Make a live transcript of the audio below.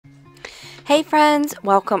Hey friends,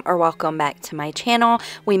 welcome back to my channel.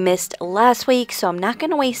 We missed last week, so I'm not going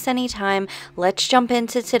to waste any time. Let's jump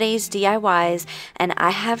into today's DIYs, and I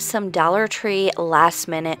have some Dollar Tree last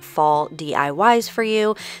minute fall DIYs for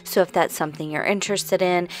you. So if that's something you're interested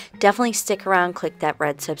in, definitely stick around, click that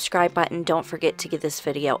red subscribe button. Don't forget to give this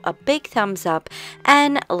video a big thumbs up,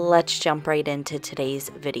 and let's jump right into today's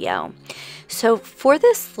video. So for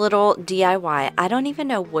this little DIY, I don't even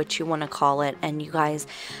know what you want to call it, and you guys,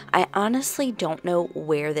 I honestly don't know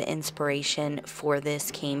where the inspiration for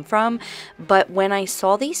this came from, but when I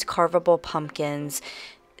saw these carvable pumpkins,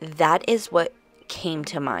 that is what came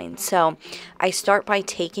to mind. So I start by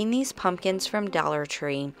taking these pumpkins from Dollar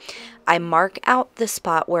Tree. I mark out the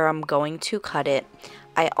spot where I'm going to cut it.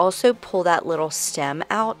 I also pull that little stem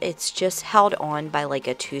out. It's just held on by like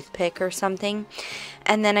a toothpick or something.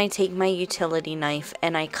 And then I take my utility knife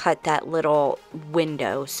and I cut that little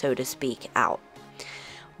window, so to speak, out.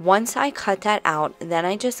 Once I cut that out, then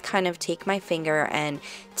I just kind of take my finger and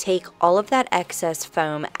take all of that excess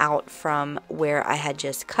foam out from where I had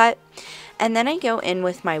just cut. And then I go in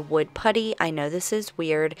with my wood putty. I know this is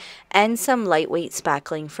weird, and some lightweight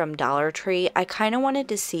spackling from Dollar Tree. I kind of wanted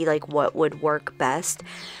to see like what would work best,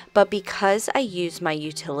 but because I used my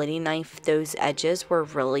utility knife, those edges were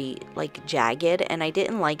really like jagged and I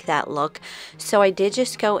didn't like that look. So I did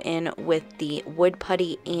just go in with the wood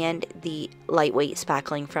putty and the lightweight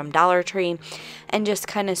spackling from Dollar Tree and just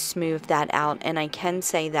kind of smooth that out. And I can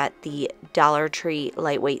say that the Dollar Tree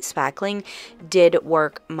lightweight spackling did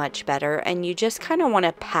work much better, and you just kind of want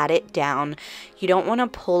to pat it down. You don't want to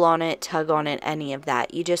pull on it, tug on it, any of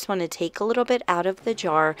that. You just want to take a little bit out of the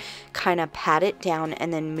jar, kind of pat it down,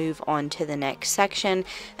 and then move on to the next section.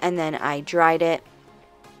 And then I dried it,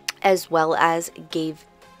 as well as gave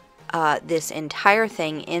this entire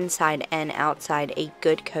thing inside and outside a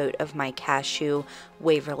good coat of my Cashew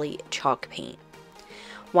Waverly chalk paint.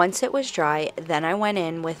 Once it was dry, then I went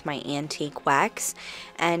in with my antique wax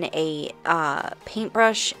and a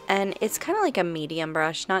paintbrush, and it's kind of like a medium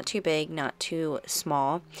brush, not too big, not too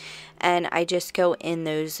small. And I just go in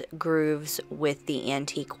those grooves with the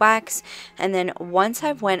antique wax. And then once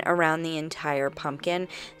I've went around the entire pumpkin,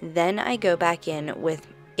 then I go back in with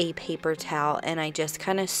a paper towel and I just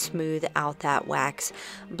kind of smooth out that wax,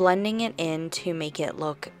 blending it in to make it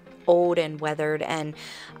look old and weathered. And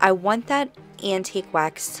I want that antique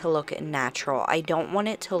wax to look natural. I don't want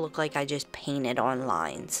it to look like I just painted on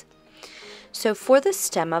lines. So for the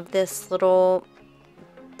stem of this little,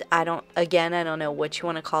 I don't know what you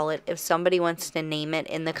want to call it. If somebody wants to name it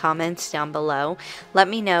in the comments down below, let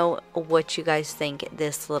me know what you guys think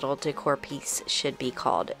this little decor piece should be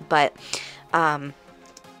called. But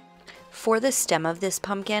for the stem of this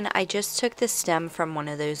pumpkin, I just took the stem from one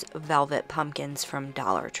of those velvet pumpkins from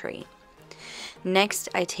Dollar Tree. Next,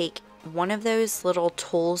 I take one of those little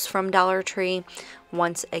tools from Dollar Tree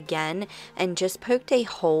once again and just poked a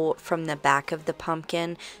hole from the back of the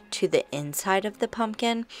pumpkin to the inside of the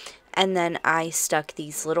pumpkin. And then I stuck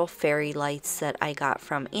these little fairy lights that I got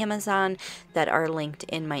from Amazon that are linked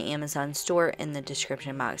in my Amazon store in the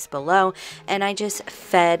description box below. And I just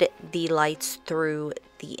fed the lights through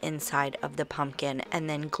the inside of the pumpkin and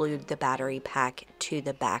then glued the battery pack to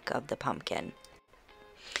the back of the pumpkin.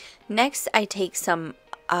 Next, I take some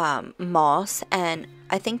moss, and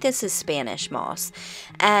I think this is Spanish moss,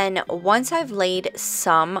 and once I've laid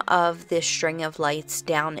some of this string of lights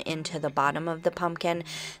down into the bottom of the pumpkin,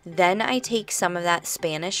 then I take some of that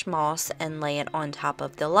Spanish moss and lay it on top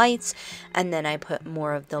of the lights, and then I put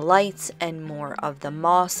more of the lights and more of the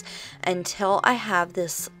moss until I have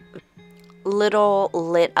this little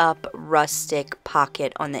lit up rustic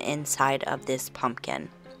pocket on the inside of this pumpkin.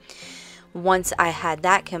 Once I had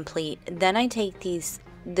that complete, then I take this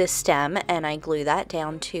stem and I glue that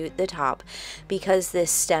down to the top. Because this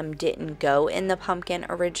stem didn't go in the pumpkin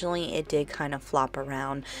originally, it did kind of flop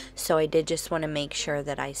around, so I did just want to make sure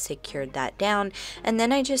that I secured that down. And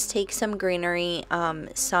then I just take some greenery,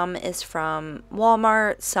 some is from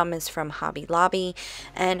Walmart, some is from Hobby Lobby,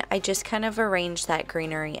 and I just kind of arrange that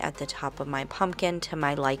greenery at the top of my pumpkin to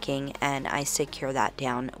my liking, and I secure that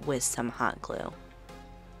down with some hot glue.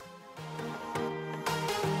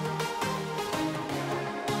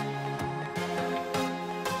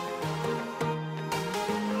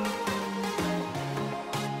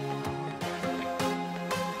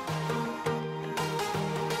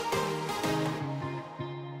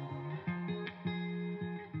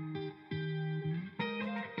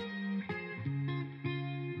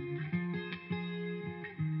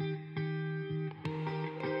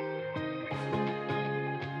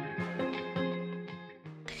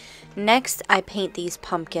 Next, I paint these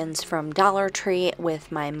pumpkins from Dollar Tree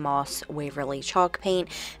with my Moss Waverly chalk paint,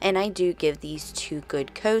 and I do give these 2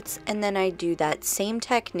 good coats, and then I do that same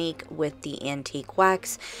technique with the antique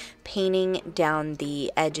wax, painting down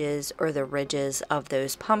the edges or the ridges of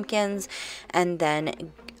those pumpkins, and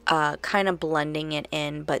then kind of blending it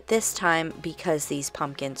in. But this time, because these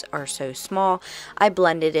pumpkins are so small, I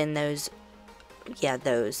blended in those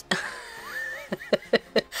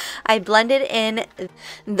I blended in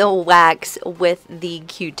the wax with the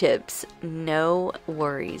Q-tips. No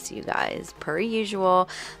worries, you guys. Per usual,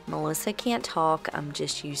 Melissa can't talk. I'm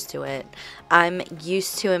just used to it. I'm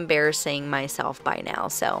used to embarrassing myself by now,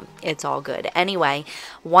 so it's all good. Anyway,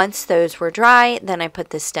 once those were dry, then I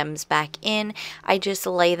put the stems back in. I just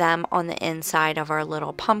lay them on the inside of our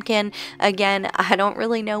little pumpkin. Again, I don't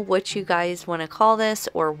really know what you guys want to call this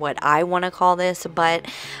or what I want to call this, but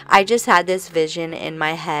I just had this vision in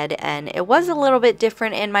my head, and it was a little bit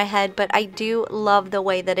different in my head, but I do love the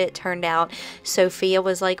way that it turned out. Sophia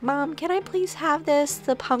was like, "Mom, can I please have this?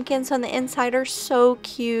 The pumpkins on the inside are so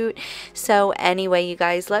cute." So anyway, you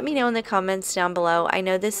guys, let me know in the comments down below. I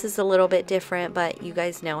know this is a little bit different, but you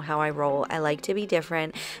guys know how I roll. I like to be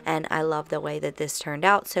different, and I love the way that this turned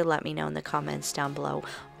out. So let me know in the comments down below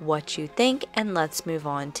what you think, and let's move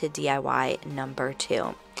on to DIY number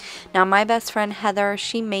 2. Now, my best friend Heather,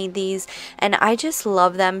 she made these, and I just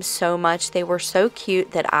love them so much. They were so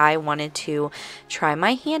cute that I wanted to try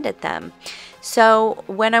my hand at them. So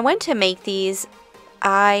when I went to make these,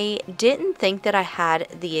 I didn't think that I had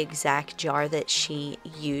the exact jar that she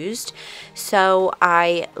used. So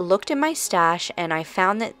I looked in my stash, and I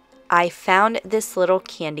found this little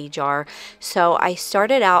candy jar. So I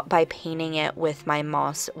started out by painting it with my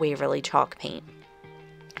Moss Waverly chalk paint.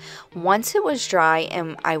 Once it was dry,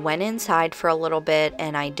 and I went inside for a little bit,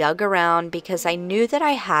 and I dug around because I knew that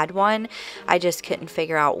I had one. I just couldn't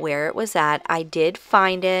figure out where it was at. I did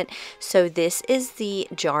find it. So this is the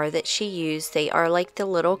jar that she used. They are like the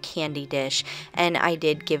little candy dish, and I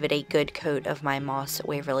did give it a good coat of my Moss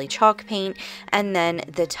Waverly chalk paint, and then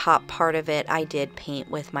the top part of it I did paint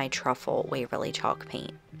with my Truffle Waverly chalk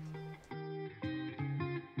paint.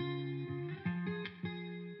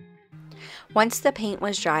 Once the paint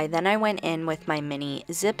was dry, then I went in with my mini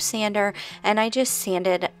zip sander, and I just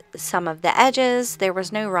sanded some of the edges. There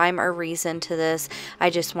was no rhyme or reason to this. I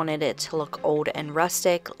just wanted it to look old and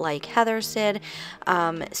rustic like Heather's did.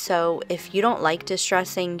 So if you don't like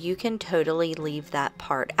distressing, you can totally leave that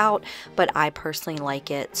part out, but I personally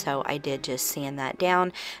like it, so I did just sand that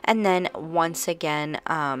down. And then once again,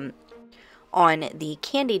 on the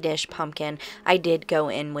candy dish pumpkin, I did go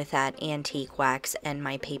in with that antique wax and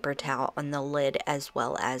my paper towel on the lid as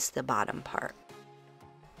well as the bottom part.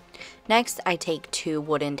 Next, I take 2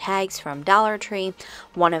 wooden tags from Dollar Tree.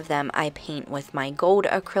 One of them I paint with my gold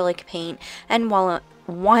acrylic paint, and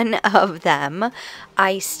one of them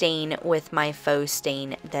I stain with my faux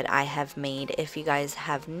stain that I have made. If you guys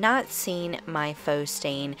have not seen my faux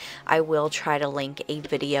stain, I will try to link a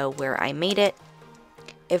video where I made it,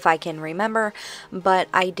 if I can remember. But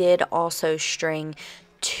I did also string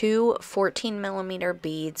 2 14mm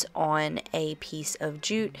beads on a piece of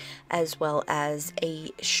jute, as well as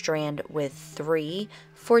a strand with 3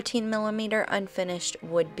 14mm unfinished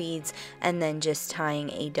wood beads, and then just tying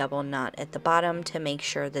a double knot at the bottom to make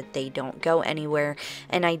sure that they don't go anywhere,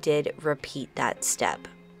 and I did repeat that step.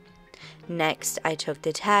 Next, I took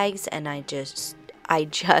the tags and I just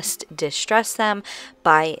distress them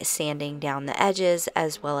by sanding down the edges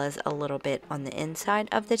as well as a little bit on the inside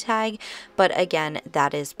of the tag, but again,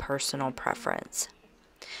 that is personal preference.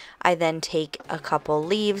 I then take a couple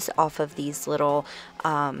leaves off of these little,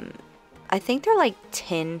 I think they're like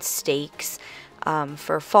tin stakes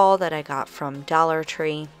for fall that I got from Dollar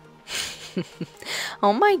Tree.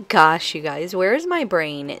 Oh my gosh, you guys, where is my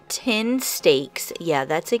brain? Tin stakes. Yeah,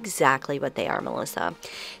 that's exactly what they are, Melissa.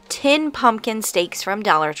 Tin pumpkin stakes from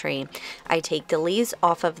Dollar Tree. I take the leaves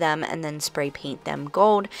off of them and then spray paint them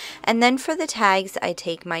gold. And then for the tags, I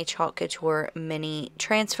take my Chalk Couture mini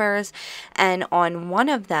transfers, and on one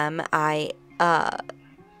of them I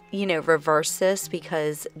reverse this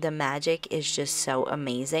because the magic is just so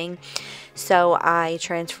amazing. So I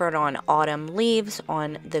transferred on autumn leaves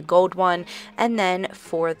on the gold one, and then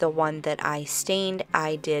for the one that I stained,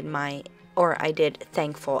 I did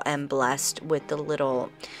thankful and blessed with the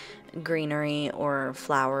little greenery or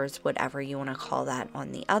flowers, whatever you want to call that,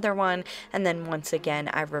 on the other one. And then once again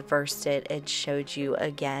I reversed it. It showed you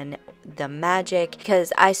again the magic,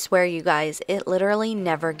 because I swear, you guys, it literally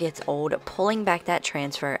never gets old pulling back that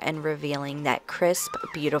transfer and revealing that crisp,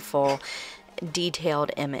 beautiful,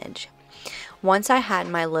 detailed image. Once I had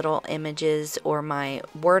my little images or my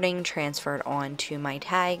wording transferred onto my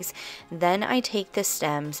tags, then I take the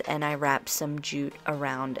stems and I wrap some jute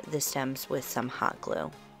around the stems with some hot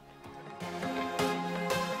glue.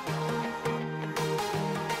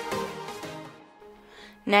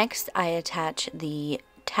 Next, I attach the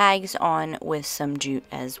tags on with some jute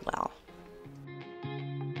as well.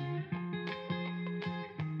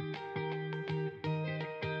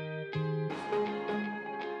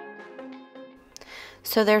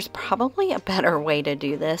 So there's probably a better way to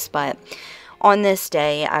do this, but on this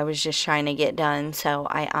day I was just trying to get done, so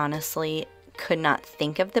I honestly could not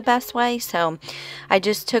think of the best way. So I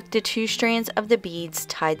just took the 2 strands of the beads,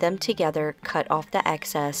 tied them together, cut off the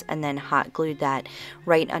excess, and then hot glued that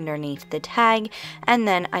right underneath the tag, and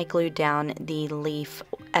then I glued down the leaf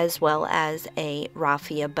as well as a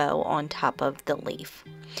raffia bow on top of the leaf.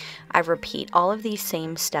 I repeat all of these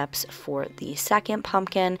same steps for the second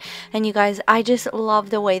pumpkin, and you guys, I just love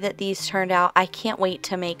the way that these turned out. I can't wait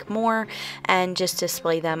to make more and just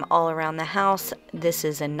display them all around the house. This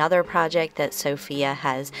is another project that Sophia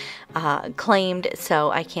has claimed,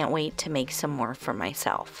 so I can't wait to make some more for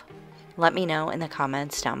myself. Let me know in the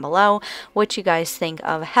comments down below what you guys think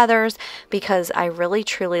of Heather's, because I really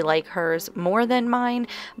truly like hers more than mine,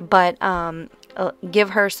 but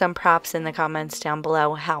give her some props in the comments down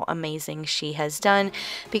below how amazing she has done,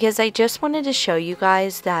 because I just wanted to show you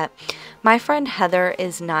guys that my friend Heather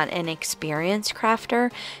is not an experienced crafter.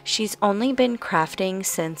 She's only been crafting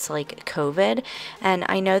since like COVID, and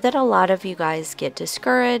I know that a lot of you guys get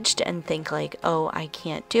discouraged and think like, oh, I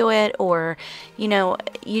can't do it, or you know,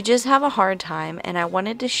 you just have a hard time. And I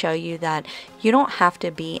wanted to show you that you don't have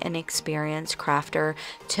to be an experienced crafter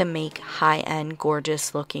to make high-end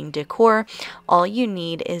gorgeous looking decor. All you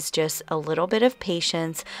need is just a little bit of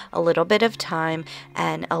patience, a little bit of time,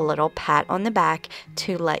 and a little pat on the back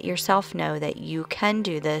to let yourself know that you can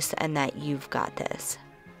do this and that you've got this.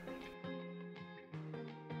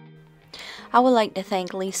 I would like to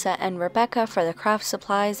thank Lisa and Rebecca for the craft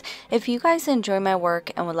supplies. If you guys enjoy my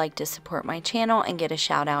work and would like to support my channel and get a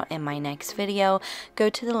shout out in my next video, go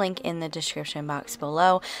to the link in the description box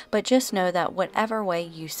below. But just know that whatever way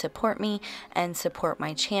you support me and support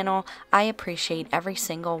my channel, I appreciate every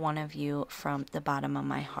single one of you from the bottom of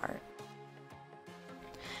my heart.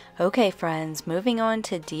 Okay friends, moving on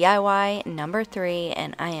to DIY number 3,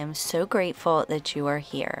 and I am so grateful that you are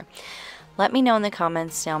here. Let me know in the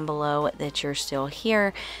comments down below that you're still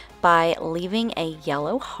here by leaving a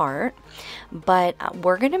yellow heart. But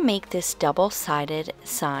we're going to make this double-sided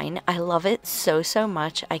sign. I love it so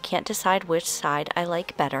much. I can't decide which side I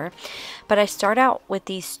like better. But I start out with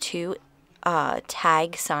these 2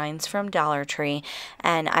 tag signs from Dollar Tree,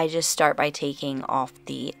 and I just start by taking off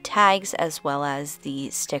the tags as well as the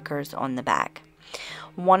stickers on the back.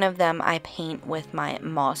 One of them I paint with my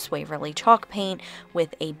Moss Waverly chalk paint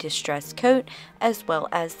with a distress coat, as well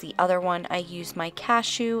as the other one I use my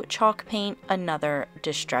cashew chalk paint, another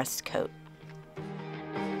distress coat.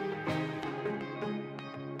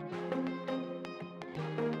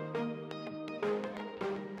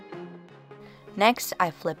 Next,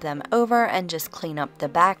 I flip them over and just clean up the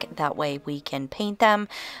back, that way we can paint them.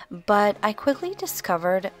 But I quickly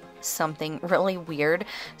discovered something really weird.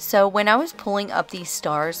 So when I was pulling up these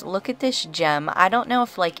stars, look at this gem. I don't know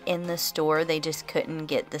if like in the store they just couldn't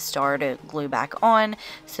get the star to glue back on,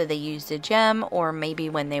 so they used a gem, or maybe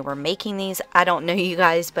when they were making these, I don't know you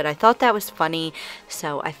guys, but I thought that was funny,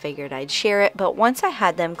 so I figured I'd share it. But once I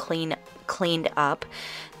had them cleaned up,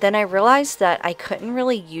 then I realized that I couldn't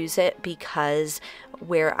really use it because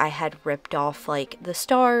where I had ripped off like the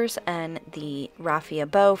stars and the raffia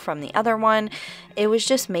bow from the other one, it was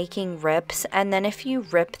just making rips. And then if you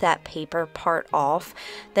rip that paper part off,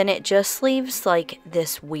 then it just leaves like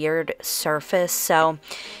this weird surface. So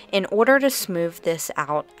in order to smooth this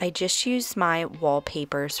out, I just used my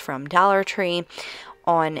wallpapers from Dollar Tree.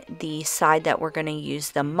 On the side that we're going to use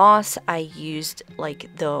the moss, I used like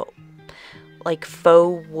the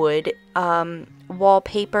faux wood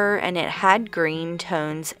wallpaper, and it had green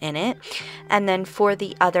tones in it. And then for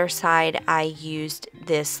the other side, I used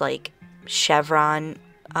this like chevron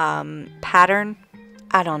pattern.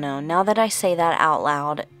 I don't know, now that I say that out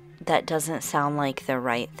loud, that doesn't sound like the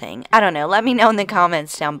right thing. I don't know, let me know in the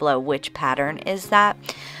comments down below which pattern is that.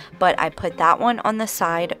 But I put that one on the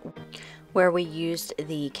side where we used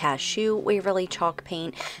the cashew Waverly chalk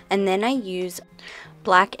paint, and then I use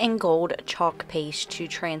black and gold chalk paste to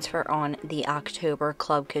transfer on the October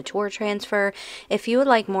Club Couture transfer. If you would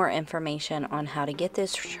like more information on how to get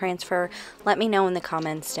this transfer, let me know in the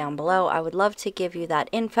comments down below. I would love to give you that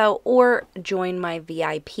info, or join my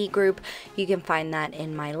VIP group. You can find that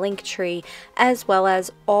in my link tree, as well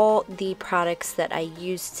as all the products that I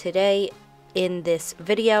used today in this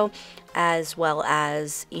video, as well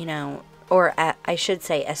as, you know, I should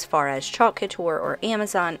say, as far as Chalk Couture or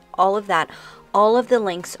Amazon, all of that. All of the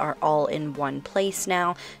links are all in one place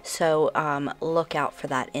now, so look out for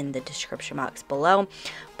that in the description box below.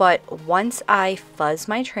 But once I fuzz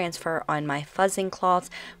my transfer on my fuzzing cloth,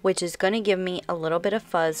 which is going to give me a little bit of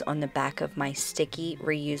fuzz on the back of my sticky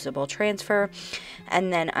reusable transfer,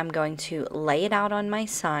 and then I'm going to lay it out on my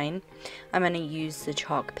sign. I'm going to use the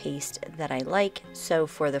chalk paste that I like. So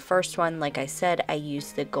for the first one, like I said, I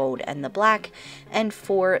used the gold and the black, and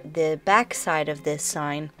for the back side of this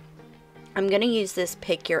sign, I'm going to use this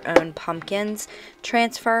Pick Your Own Pumpkins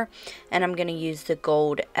transfer, and I'm going to use the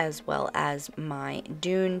gold as well as my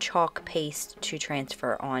Dune chalk paste to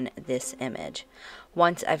transfer on this image.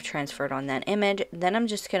 Once I've transferred on that image, then I'm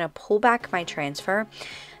just going to pull back my transfer,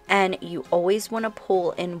 and you always want to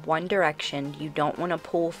pull in one direction. You don't want to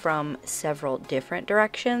pull from several different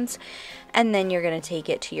directions. And then you're going to take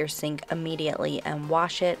it to your sink immediately and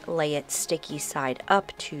wash it, lay it sticky side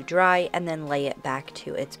up to dry, and then lay it back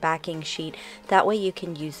to its backing sheet. That way you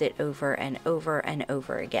can use it over and over and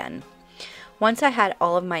over again. Once I had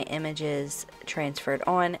all of my images transferred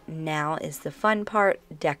on, now is the fun part,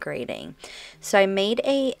 decorating. So I made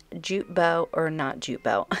a jute bow, or not jute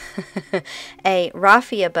bow, a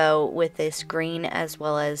raffia bow with this green as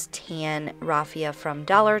well as tan raffia from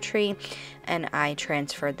Dollar Tree, and I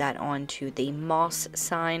transferred that onto the moss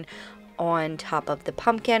sign on top of the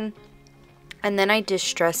pumpkin. And then I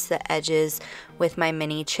distressed the edges with my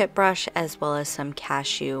mini chip brush as well as some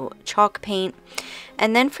cashew chalk paint.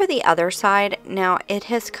 And then for the other side, now it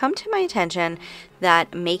has come to my attention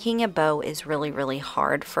that making a bow is really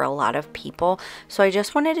hard for a lot of people. So I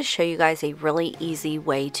just wanted to show you guys a really easy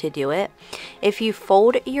way to do it. If you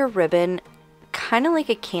fold your ribbon kind of like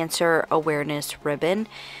a cancer awareness ribbon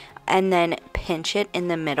and then pinch it in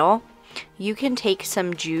the middle, you can take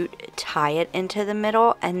some jute, tie it into the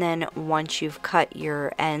middle, and then once you've cut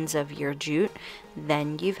your ends of your jute,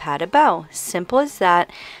 then you've had a bow. Simple as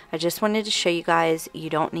that. I just wanted to show you guys you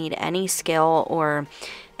don't need any skill or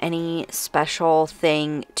any special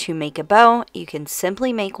thing to make a bow. You can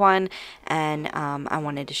simply make one, and I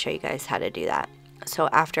wanted to show you guys how to do that. So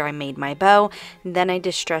after I made my bow, then I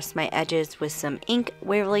distressed my edges with some ink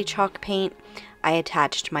Waverly chalk paint. I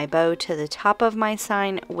attached my bow to the top of my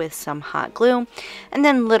sign with some hot glue, and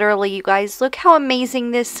then literally, you guys, look how amazing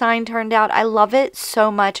this sign turned out. I love it so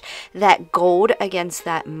much. That gold against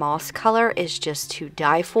that moss color is just to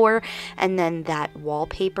die for, and then that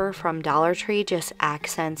wallpaper from Dollar Tree just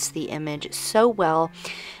accents the image so well.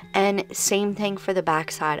 And same thing for the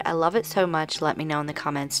back side. I love it so much. Let me know in the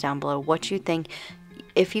comments down below what you think.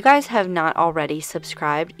 If you guys have not already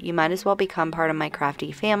subscribed, you might as well become part of my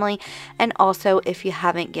Crafty family. And also, if you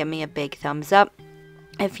haven't, give me a big thumbs up.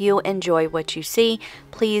 If you enjoy what you see,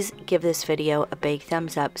 please give this video a big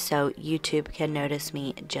thumbs up so YouTube can notice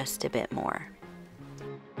me just a bit more.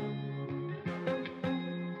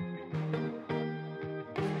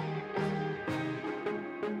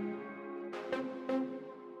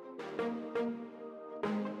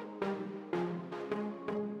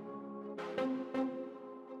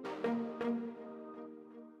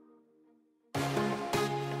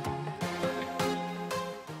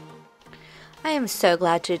 I am so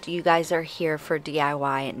glad you guys are here for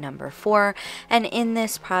DIY number 4, and in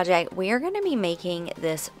this project we are going to be making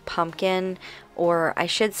this pumpkin, or I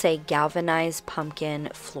should say galvanized pumpkin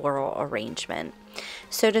floral arrangement.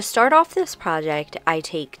 So to start off this project, I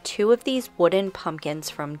take 2 of these wooden pumpkins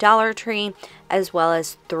from Dollar Tree as well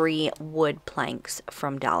as 3 wood planks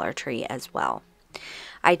from Dollar Tree as well.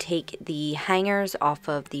 I take the hangers off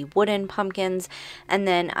of the wooden pumpkins, and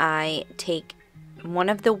then I take one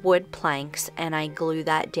of the wood planks and I glue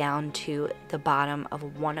that down to the bottom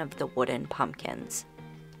of one of the wooden pumpkins.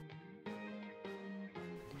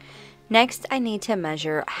 Next, I need to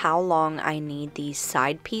measure how long I need these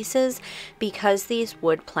side pieces. Because these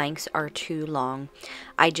wood planks are too long,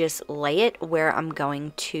 I just lay it where I'm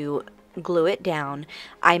going to glue it down,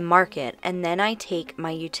 I mark it, and then I take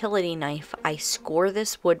my utility knife, I score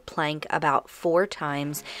this wood plank about 4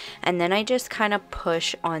 times, and then I just kind of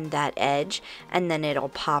push on that edge, and then it'll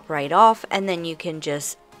pop right off, and then you can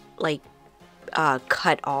just like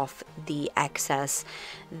cut off the excess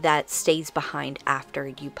that stays behind after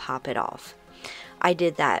you pop it off. I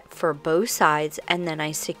did that for both sides, and then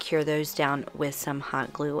I secure those down with some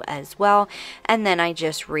hot glue as well, and then I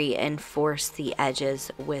just reinforce the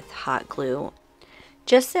edges with hot glue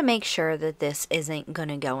just to make sure that this isn't going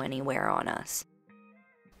to go anywhere on us.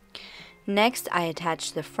 Next, I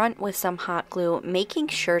attach the front with some hot glue, making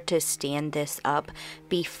sure to stand this up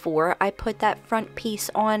before I put that front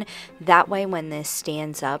piece on. That way when this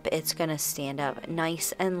stands up, it's going to stand up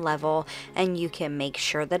nice and level, and you can make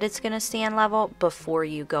sure that it's going to stand level before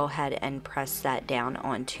you go ahead and press that down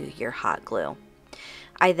onto your hot glue.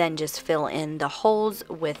 I then just fill in the holes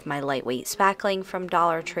with my lightweight spackling from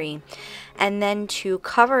Dollar Tree. And then to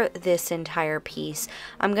cover this entire piece,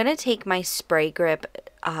 I'm going to take my spray grip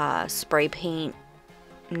spray paint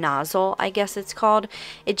nozzle, I guess it's called.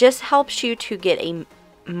 It just helps you to get a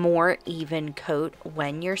more even coat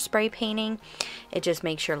when you're spray painting. It just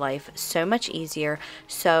makes your life so much easier.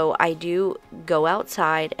 So I do go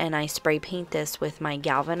outside and I spray paint this with my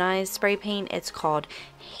galvanized spray paint. It's called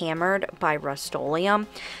Hammered by Rust-Oleum.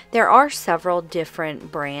 There are several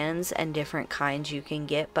different brands and different kinds you can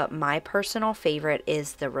get, but my personal favorite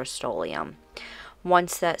is the Rust-Oleum.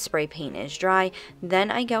 Once that spray paint is dry,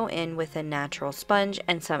 then I go in with a natural sponge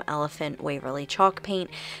and some Elephant Waverly chalk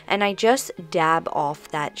paint, and I just dab off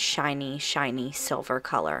that shiny silver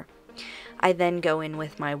color. I then go in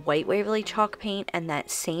with my white Waverly chalk paint and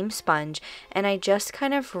that same sponge, and I just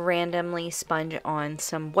kind of randomly sponge on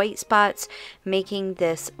some white spots, making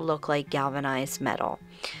this look like galvanized metal.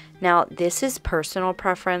 Now, this is personal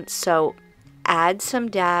preference, so add some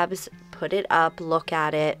dabs, put it up, look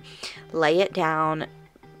at it, lay it down,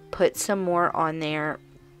 put some more on there.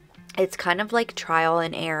 It's kind of like trial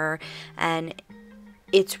and error, and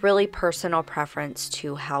it's really personal preference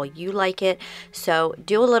to how you like it. So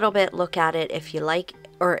do a little bit, look at it. If you like,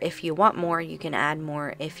 or if you want more, you can add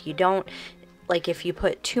more. If you don't, like if you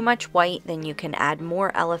put too much white, then you can add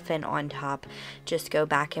more elephant on top. Just go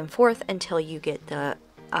back and forth until you get the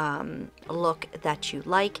look that you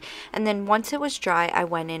like. And then once it was dry, I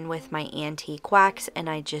went in with my antique wax and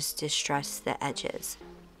I just distressed the edges.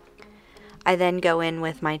 I then go in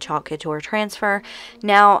with my Chalk Couture transfer.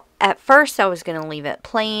 Now, at first I was going to leave it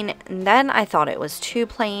plain, and then I thought it was too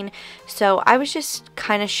plain, so I was just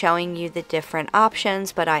kind of showing you the different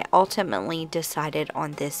options, but I ultimately decided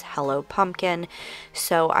on this Hello Pumpkin.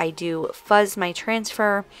 So I do fuzz my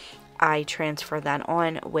transfer. I transfer that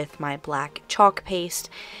on with my black chalk paste,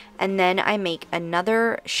 and then I make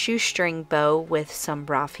another shoestring bow with some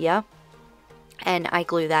raffia, and I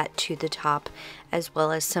glue that to the top, as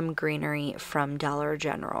well as some greenery from Dollar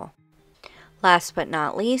General. Last but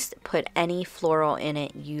not least, put any floral in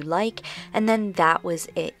it you like, and then that was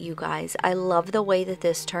it, you guys. I love the way that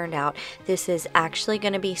this turned out. This is actually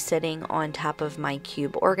going to be sitting on top of my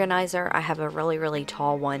cube organizer. I have a really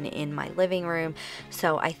tall one in my living room,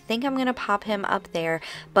 so I think I'm going to pop him up there.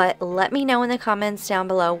 But let me know in the comments down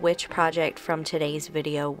below which project from today's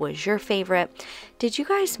video was your favorite. Did you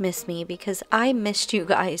guys miss me? Because I missed you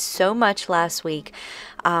guys so much last week.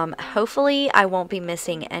 Hopefully I won't be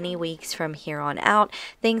missing any weeks from here on out.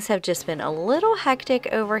 Things have just been a little hectic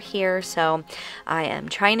over here, so I am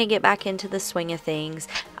trying to get back into the swing of things.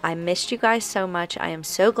 I missed you guys so much. I am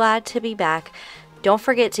so glad to be back. Don't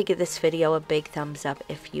forget to give this video a big thumbs up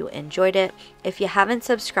if you enjoyed it. If you haven't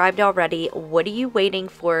subscribed already, what are you waiting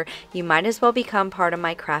for? You might as well become part of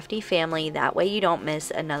my Crafty family. That way you don't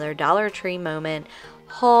miss another Dollar Tree moment,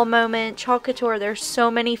 haul moment, Chalk Couture. There's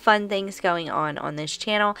so many fun things going on this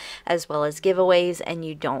channel, as well as giveaways, and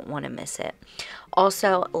you don't want to miss it.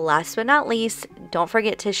 Also, last but not least, don't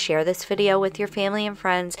forget to share this video with your family and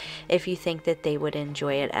friends if you think that they would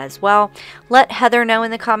enjoy it as well. Let Heather know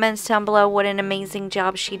in the comments down below what an amazing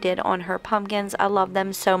job she did on her pumpkins. I love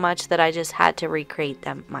them so much that I just had to recreate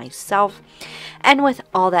them myself. And with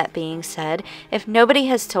all that being said, if nobody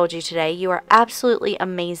has told you today, you are absolutely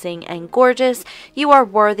amazing and gorgeous. You are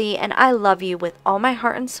worthy, and I love you with all my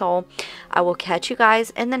heart and soul. I will catch you guys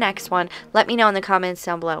in the next one. Let me know in the comments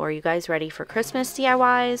down below, are you guys ready for Christmas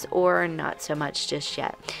DIYs or not so much just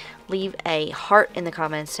yet? Leave a heart in the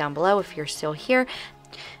comments down below if you're still here.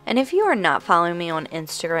 And if you are not following me on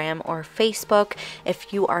Instagram or Facebook,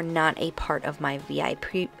 if you are not a part of my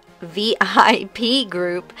VIP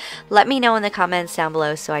group, let me know in the comments down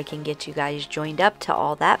below so I can get you guys joined up to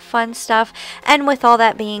all that fun stuff. And with all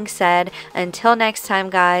that being said, until next time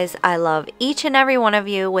guys, I love each and every one of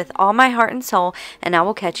you with all my heart and soul, and I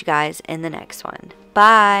will catch you guys in the next one.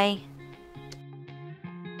 Bye!